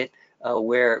Connecticut,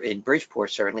 where in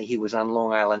Bridgeport, certainly, he was on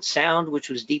Long Island Sound, which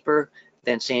was deeper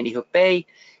than Sandy Hook Bay,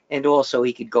 and also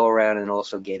he could go around and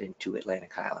also get into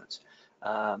Atlantic Highlands.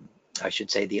 I should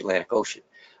say the Atlantic Ocean.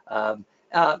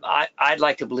 I'd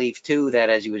like to believe, too, that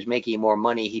as he was making more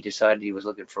money, he decided he was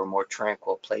looking for a more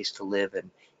tranquil place to live, and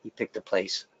he picked a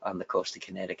place on the coast of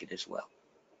Connecticut as well.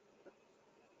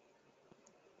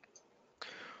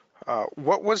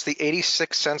 What was the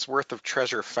 86 cents worth of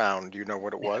treasure found? Do you know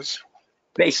what it was?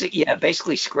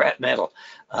 Basically scrap metal.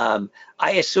 Um,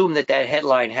 I assume that that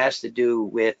headline has to do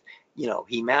with,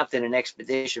 he mounted an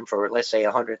expedition for, let's say,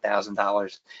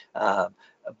 $100,000, uh,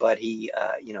 but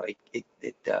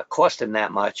it cost him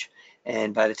that much,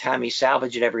 and by the time he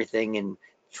salvaged everything and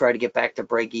tried to get back to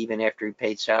break even after he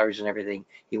paid salaries and everything,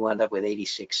 he wound up with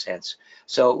 86 cents.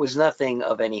 So it was nothing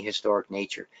of any historic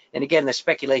nature. And again, the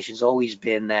speculation's always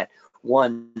been that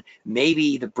one,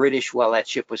 maybe the British, while that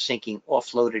ship was sinking,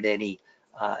 offloaded any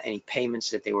payments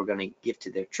that they were going to give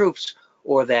to their troops,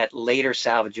 or that later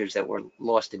salvagers that were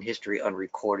lost in history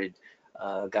unrecorded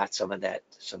got some of that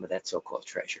so-called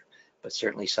treasure. But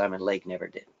certainly Simon Lake never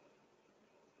did.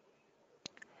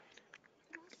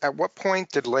 At what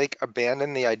point did Lake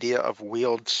abandon the idea of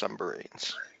wheeled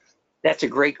submarines? That's a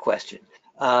great question.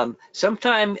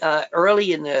 Sometime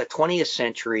early in the 20th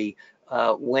century,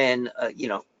 when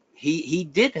he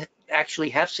did actually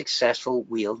have successful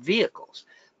wheeled vehicles,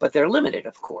 but they're limited,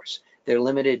 of course. They're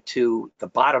limited to the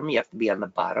bottom. You have to be on the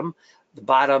bottom. The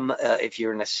bottom, if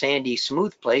you're in a sandy,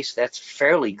 smooth place, that's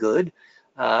fairly good.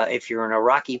 If you're in a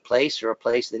rocky place or a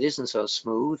place that isn't so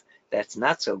smooth, that's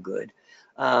not so good.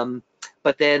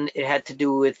 But then it had to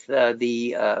do with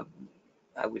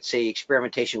I would say,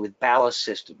 experimentation with ballast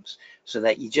systems, so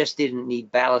that you just didn't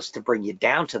need ballast to bring you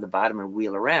down to the bottom and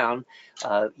wheel around.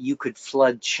 You could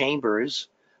flood chambers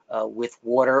with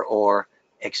water or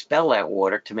expel that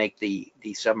water to make the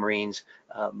submarines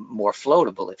more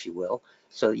floatable, if you will.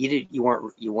 So you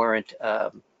weren't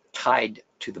tied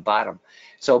to the bottom.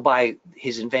 So by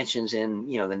his inventions in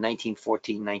the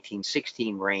 1914,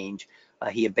 1916 range,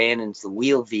 he abandons the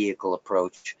wheel vehicle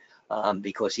approach,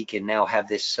 because he can now have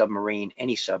this submarine,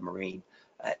 any submarine,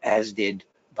 as did,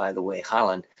 by the way,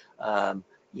 Holland, kind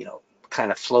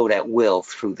of float at will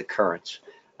through the currents.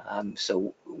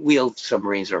 So wheeled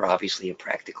submarines are obviously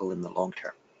impractical in the long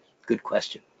term. Good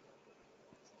question.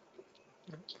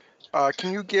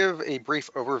 Can you give a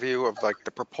brief overview of like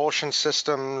the propulsion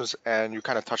systems, and you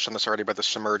kind of touched on this already, but the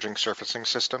submerging surfacing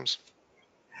systems?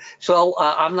 So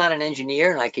I'm not an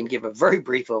engineer, and I can give a very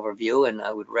brief overview, and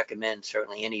I would recommend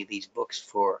certainly any of these books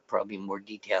for probably more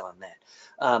detail on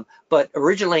that. But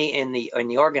originally in the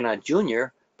Argonaut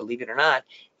Junior, believe it or not,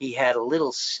 he had a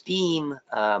little steam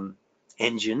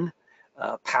engine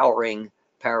powering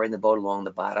the boat along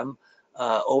the bottom.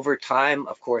 Over time,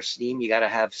 of course, steam, you got to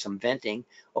have some venting.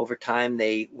 Over time,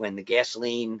 when the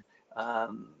gasoline,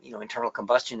 internal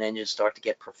combustion engines start to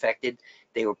get perfected,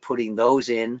 they were putting those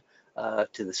in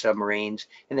to the submarines,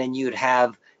 and then you'd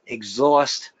have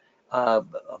exhaust,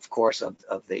 of course,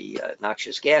 of the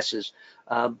noxious gases,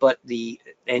 but the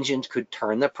engines could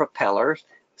turn the propellers,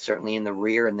 certainly in the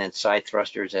rear, and then side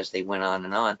thrusters as they went on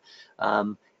and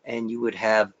on. And you would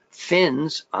have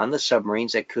fins on the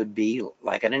submarines that could be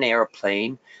like on an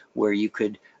airplane, where you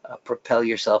could propel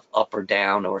yourself up or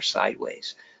down or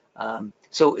sideways.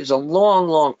 So it's a long,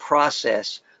 long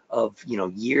process of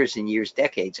years and years,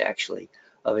 decades actually,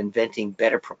 of inventing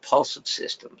better propulsive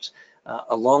systems.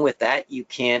 Along with that, you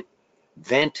can't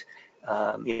vent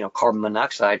carbon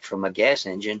monoxide from a gas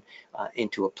engine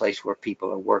into a place where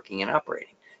people are working and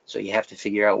operating. So you have to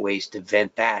figure out ways to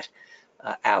vent that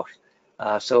out.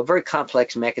 So a very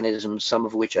complex mechanism, some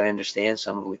of which I understand,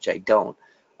 some of which I don't.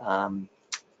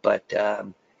 But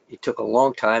it took a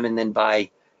long time, and then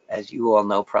as you all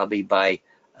know, probably by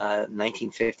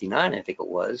 1959, I think it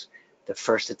was, the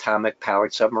first atomic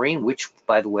powered submarine, which,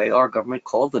 by the way, our government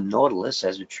called the Nautilus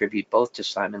as a tribute both to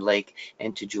Simon Lake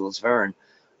and to Jules Verne,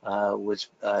 was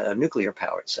a nuclear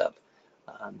powered sub.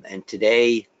 And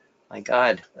today, my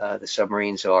God, the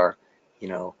submarines are,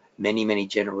 many, many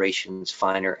generations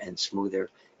finer and smoother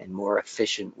and more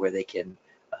efficient, where they can,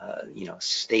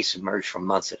 stay submerged for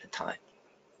months at a time.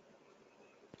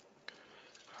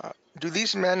 Do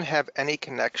these men have any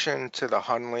connection to the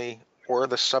Hunley or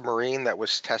the submarine that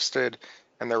was tested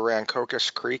in the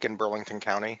Rancocas Creek in Burlington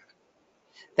County?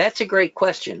 That's a great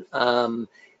question. I'm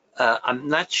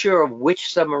not sure of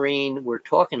which submarine we're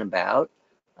talking about.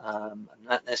 I'm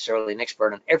not necessarily an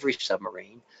expert on every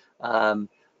submarine. The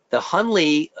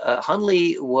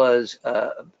Hunley was,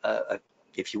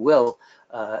 if you will,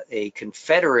 a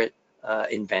Confederate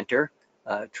inventor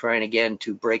trying again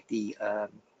to break the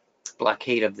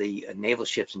blockade of the naval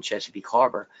ships in Chesapeake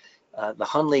Harbor. The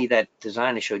Hunley, that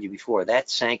design I showed you before, that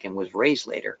sank and was raised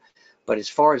later. But as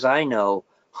far as I know,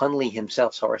 Hunley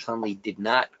himself, Horace Hunley, did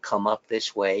not come up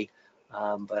this way,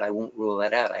 but I won't rule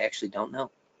that out. I actually don't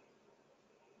know.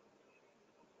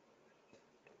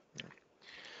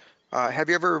 Have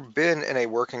you ever been in a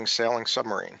working sailing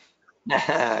submarine?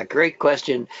 Great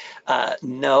question.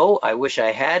 No, I wish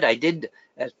I had. I did,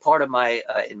 as part of my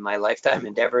in my lifetime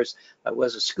endeavors, I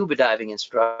was a scuba diving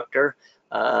instructor,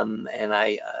 and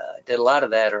I did a lot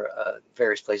of that or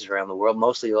various places around the world,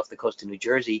 mostly off the coast of New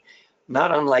Jersey.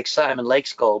 Not unlike Simon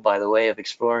Lake's goal, by the way, of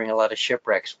exploring a lot of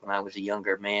shipwrecks when I was a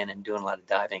younger man and doing a lot of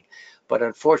diving. But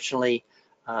unfortunately,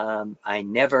 I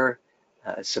never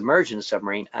submerged in a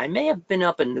submarine. I may have been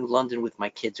up in New London with my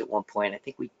kids at one point. I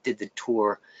think we did the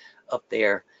tour up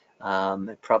there.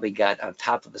 And probably got on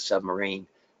top of a submarine,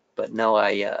 but no,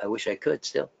 I wish I could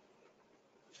still.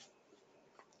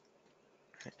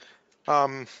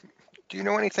 Um, do you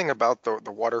know anything about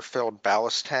the water-filled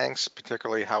ballast tanks,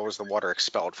 particularly how was the water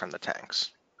expelled from the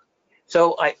tanks?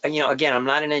 So again, I'm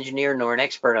not an engineer nor an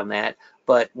expert on that,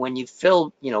 but when you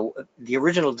fill, the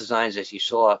original designs as you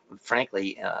saw,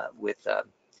 frankly, with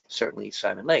certainly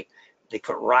Simon Lake, they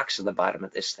put rocks in the bottom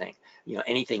of this thing,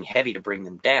 anything heavy to bring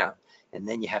them down, and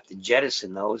then you have to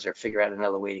jettison those or figure out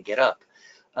another way to get up.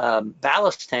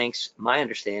 Ballast tanks, my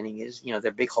understanding is,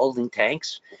 they're big holding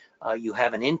tanks. You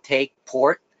have an intake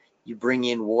port, you bring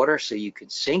in water so you can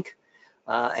sink,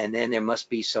 and then there must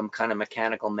be some kind of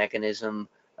mechanical mechanism,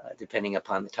 depending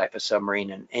upon the type of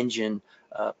submarine, an engine,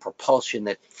 propulsion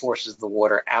that forces the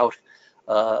water out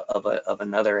of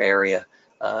another area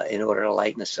in order to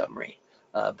lighten the submarine.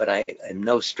 But I am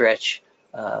no stretch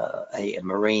a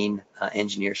marine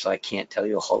engineer, so I can't tell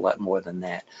you a whole lot more than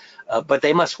that. But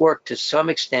they must work to some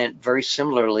extent very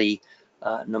similarly,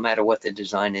 no matter what the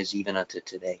design is, even unto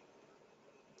today.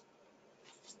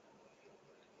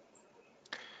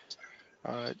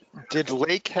 Uh, did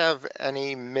Lake have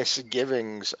any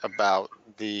misgivings about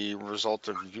the result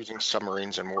of using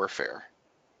submarines in warfare?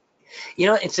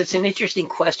 It's an interesting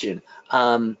question.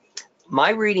 My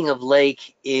reading of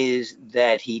Lake is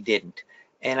that he didn't.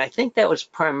 And I think that was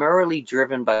primarily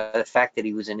driven by the fact that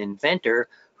he was an inventor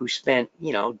who spent,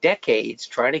 decades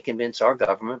trying to convince our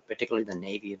government, particularly the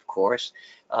Navy, of course,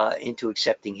 into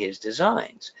accepting his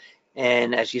designs.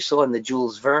 And as you saw in the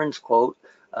Jules Verne's quote,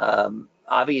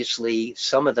 obviously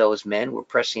some of those men were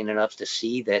prescient enough to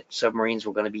see that submarines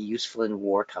were going to be useful in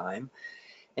wartime.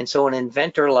 And so an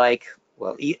inventor like,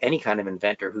 well, any kind of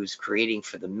inventor who's creating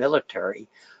for the military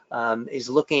is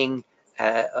looking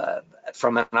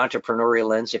from an entrepreneurial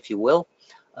lens, if you will,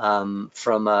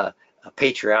 from a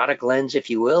patriotic lens, if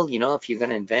you will. If you're going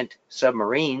to invent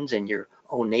submarines and your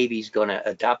own Navy's going to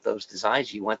adopt those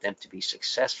designs, you want them to be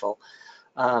successful.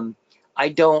 I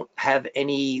don't have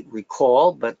any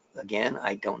recall, but again,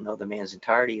 I don't know the man's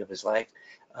entirety of his life,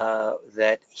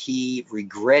 that he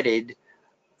regretted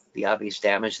the obvious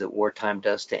damage that wartime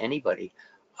does to anybody.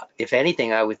 If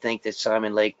anything, I would think that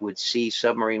Simon Lake would see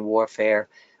submarine warfare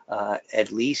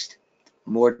at least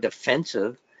more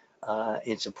defensive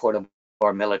in support of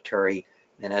our military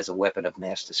than as a weapon of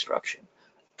mass destruction.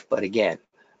 But again,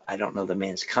 I don't know the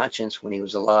man's conscience when he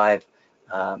was alive.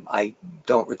 I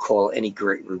don't recall any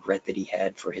great regret that he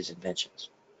had for his inventions.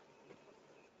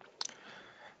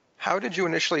 How did you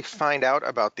initially find out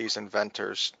about these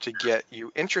inventors to get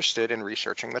you interested in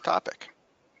researching the topic?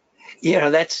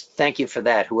 Thank you for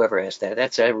that, whoever asked that.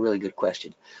 That's a really good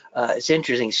question. It's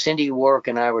interesting. Cindy Warwick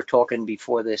and I were talking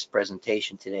before this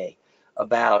presentation today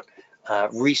about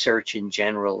research in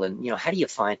general and, how do you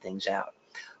find things out?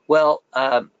 Well,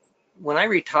 when I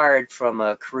retired from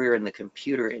a career in the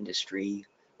computer industry,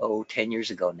 10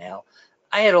 years ago now,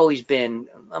 I had always been,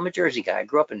 I'm a Jersey guy. I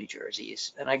grew up in New Jersey,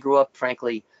 and I grew up,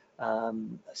 frankly,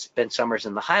 spent summers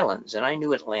in the Highlands, and I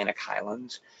knew Atlantic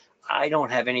Highlands. I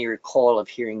don't have any recall of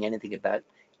hearing anything about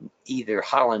either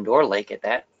Holland or Lake at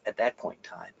that point in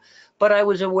time. But I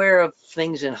was aware of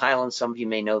things in Highland. Some of you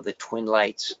may know the Twin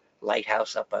Lights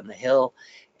lighthouse up on the hill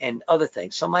and other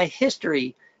things. So my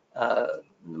history,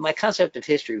 my concept of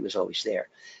history was always there.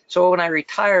 So when I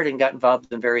retired and got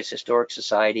involved in various historic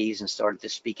societies and started to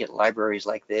speak at libraries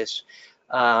like this,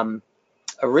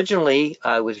 originally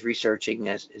I was researching,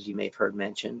 as you may have heard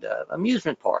mentioned,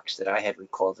 amusement parks that I had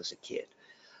recalled as a kid.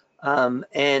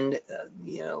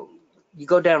 You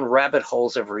go down rabbit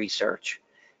holes of research,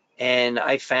 and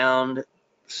I found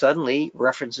suddenly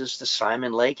references to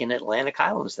Simon Lake and Atlantic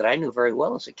Highlands that I knew very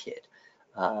well as a kid.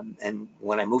 And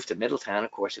when I moved to Middletown,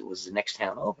 of course, it was the next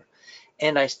town over.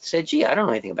 And I said, gee, I don't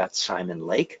know anything about Simon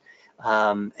Lake.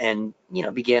 And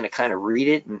began to kind of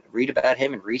read about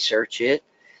him and research it.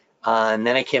 And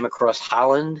then I came across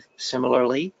Holland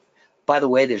similarly. By the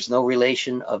way, there's no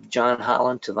relation of John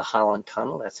Holland to the Holland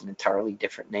Tunnel. That's an entirely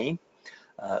different name,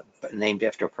 but named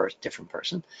after a different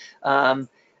person. I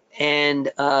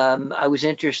was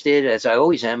interested, as I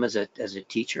always am, as a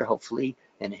teacher, hopefully,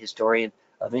 and a historian,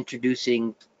 of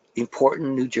introducing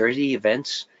important New Jersey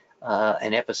events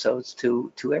and episodes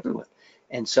to everyone.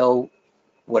 And so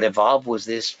what evolved was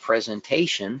this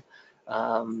presentation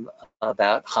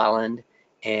about Holland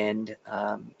and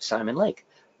Simon Lake.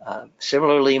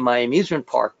 Similarly, my amusement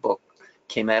park book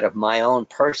came out of my own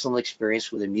personal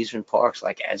experience with amusement parks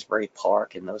like Asbury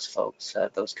Park and those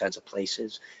kinds of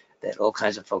places that all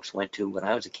kinds of folks went to when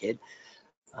I was a kid.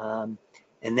 And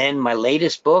then my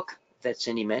latest book that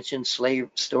Cindy mentioned,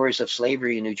 Stories of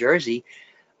Slavery in New Jersey,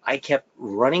 I kept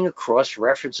running across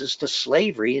references to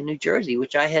slavery in New Jersey,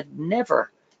 which I had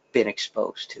never been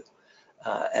exposed to.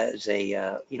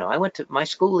 I went to my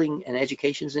schooling and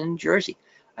education's in New Jersey.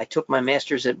 I took my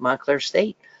master's at Montclair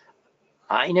State.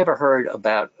 I never heard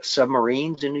about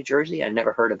submarines in New Jersey. I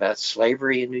never heard about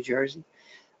slavery in New Jersey.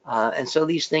 And so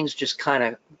these things just kind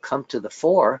of come to the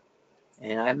fore,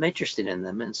 and I'm interested in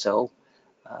them. And so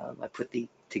I put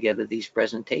together these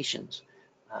presentations.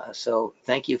 So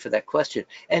thank you for that question.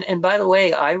 And by the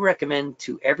way, I recommend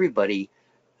to everybody,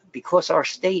 because our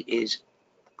state is,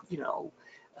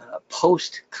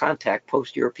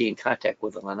 post-European contact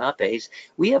with the Lenapes,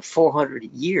 we have 400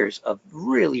 years of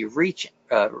really rich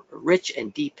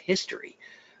and deep history.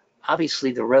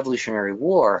 Obviously, the Revolutionary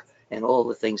War and all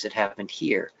the things that happened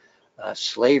here,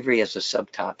 slavery as a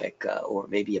subtopic, or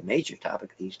maybe a major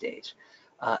topic these days,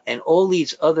 and all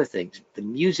these other things, the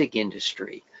music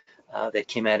industry that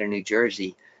came out of New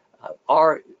Jersey,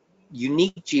 our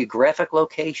unique geographic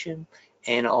location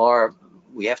and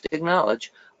we have to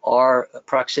acknowledge, our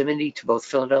proximity to both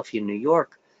Philadelphia and New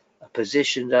York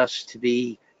positioned us to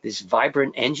be this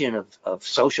vibrant engine of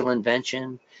social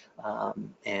invention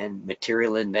and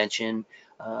material invention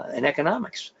and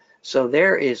economics. So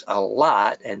there is a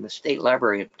lot, and the State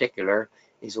Library in particular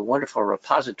is a wonderful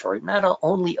repository, not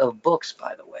only of books,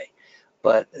 by the way,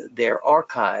 but their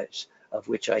archives, of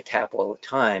which I tap all the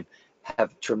time,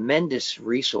 have tremendous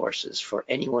resources for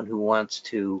anyone who wants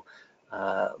to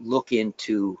look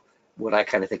into what I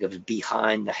kind of think of as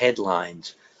behind the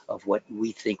headlines of what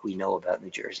we think we know about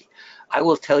New Jersey. I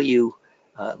will tell you,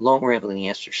 long rambling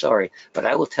answer, sorry, but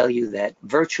I will tell you that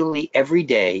virtually every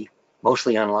day,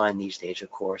 mostly online these days,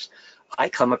 of course, I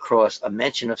come across a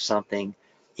mention of something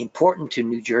important to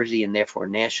New Jersey and therefore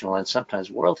national and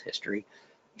sometimes world history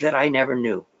that I never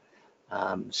knew.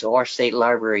 So our state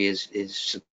library is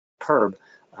superb.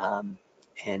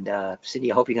 Cindy,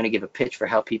 I hope you're going to give a pitch for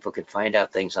how people can find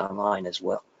out things online as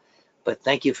well. But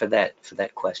thank you for that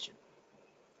question.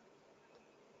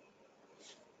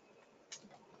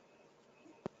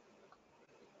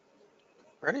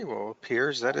 Ready? Well, it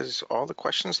appears that is all the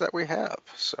questions that we have.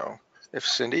 So if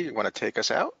Cindy, you want to take us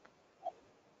out?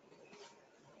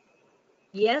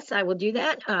 Yes, I will do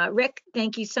that. Rick,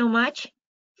 thank you so much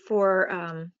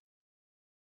for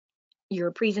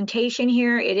your presentation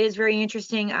here. It is very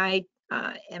interesting. I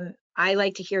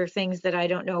like to hear things that I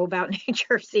don't know about New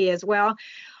Jersey as well.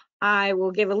 I will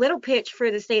give a little pitch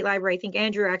for the State Library. I think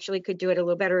Andrew actually could do it a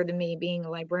little better than me, being a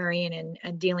librarian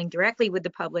and dealing directly with the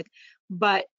public.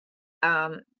 But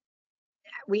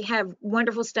we have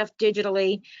wonderful stuff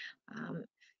digitally.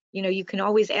 You can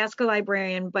always ask a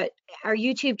librarian, but our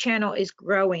YouTube channel is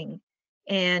growing.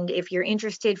 And if you're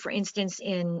interested, for instance,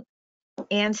 in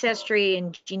ancestry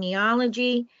and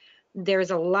genealogy,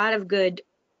 there's a lot of good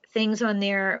things on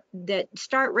there that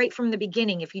start right from the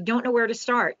beginning. If you don't know where to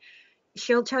start,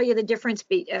 she'll tell you the difference.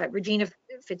 Regina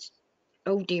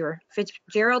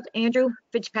Fitzgerald, Andrew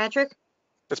Fitzpatrick.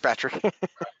 Fitzpatrick.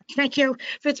 Thank you,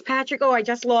 Fitzpatrick. Oh, I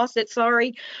just lost it.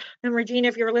 Sorry. And Regina,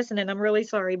 if you're listening, I'm really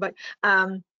sorry. But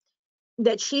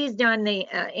that she's done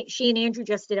she and Andrew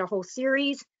just did a whole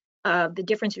series of the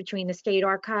difference between the state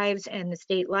archives and the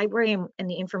state library and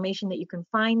the information that you can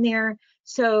find there.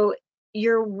 So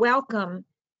you're welcome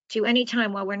to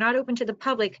anytime while we're not open to the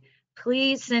public,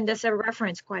 please send us a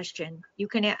reference question. You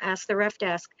can ask the ref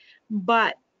desk,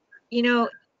 but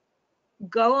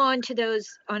go on to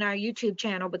those on our YouTube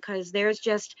channel, because there's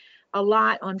just a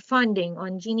lot on funding,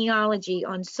 on genealogy,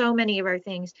 on so many of our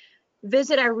things.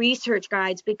 Visit our research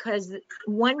guides, because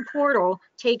one portal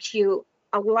takes you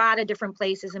a lot of different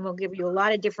places and will give you a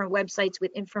lot of different websites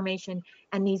with information.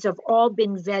 And these have all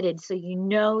been vetted, so you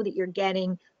know that you're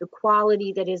getting the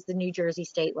quality that is the New Jersey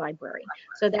State Library.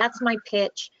 So that's my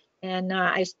pitch. And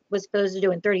I was supposed to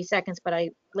do in 30 seconds, but I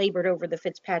labored over the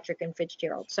Fitzpatrick and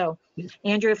Fitzgerald. So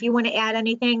Andrew, if you want to add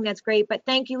anything, that's great. But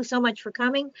thank you so much for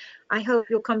coming. I hope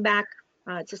you'll come back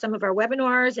to some of our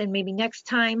webinars, and maybe next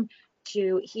time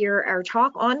to hear our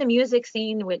talk on the music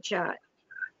scene, which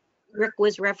Rick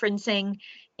was referencing.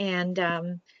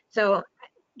 And so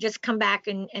just come back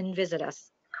and visit us.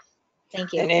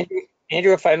 Thank you. And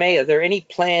Andrew, if I may, are there any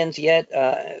plans yet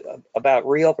about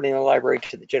reopening the library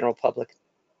to the general public?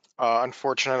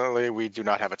 Unfortunately, we do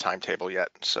not have a timetable yet,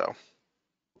 so.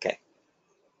 Okay.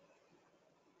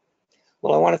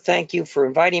 Well, I want to thank you for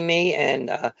inviting me,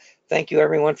 and thank you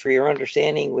everyone for your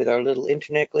understanding with our little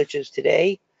internet glitches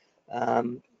today.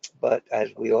 But as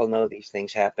we all know, these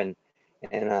things happen,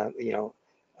 and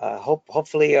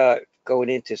hopefully going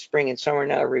into spring and summer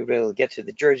now, we'll be able to get to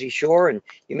the Jersey Shore, and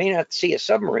you may not see a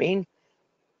submarine,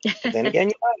 but then again,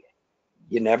 you might.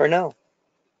 You never know.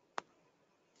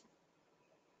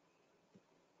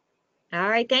 All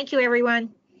right, thank you,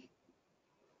 everyone.